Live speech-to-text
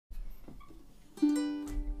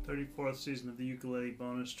34th season of the ukulele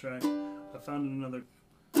bonus track, I found another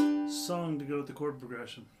song to go with the chord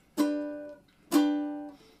progression.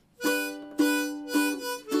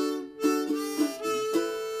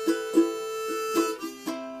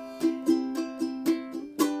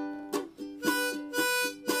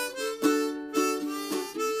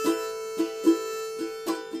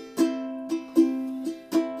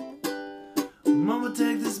 Mama,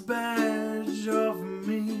 take this badge off of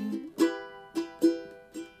me.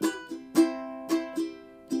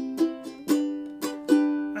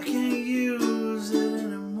 I can't use it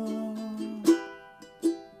anymore.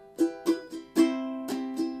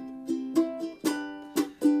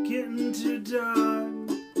 Getting too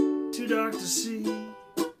dark to see.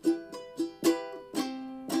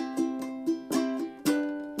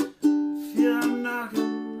 Feel I'm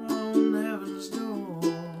knocking on heaven's door.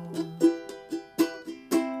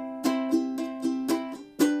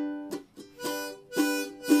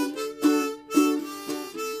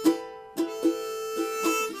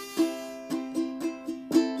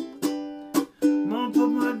 Put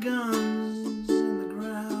my guns in the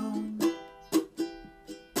ground.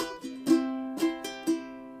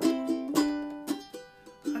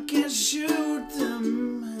 I can't shoot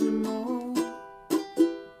them anymore.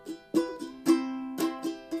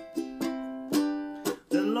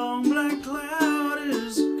 That long black cloud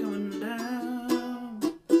is coming down.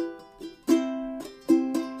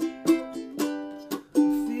 I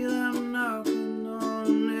feel I'm knocking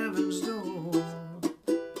on heaven's door.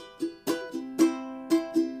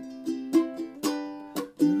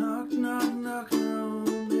 Knocking on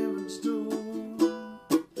heaven's door.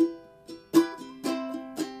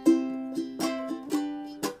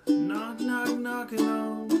 Knocking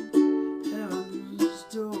on heaven's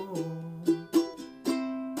door.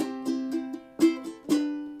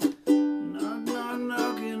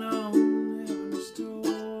 Knocking on heaven's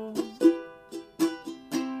door.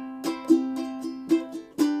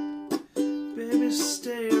 Baby,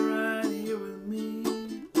 stay right here with me.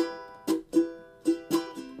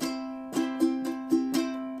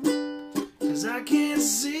 I can't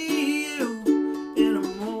see